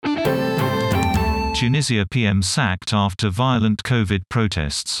Tunisia PM sacked after violent COVID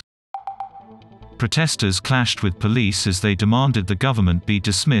protests. Protesters clashed with police as they demanded the government be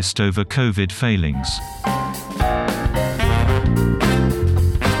dismissed over COVID failings.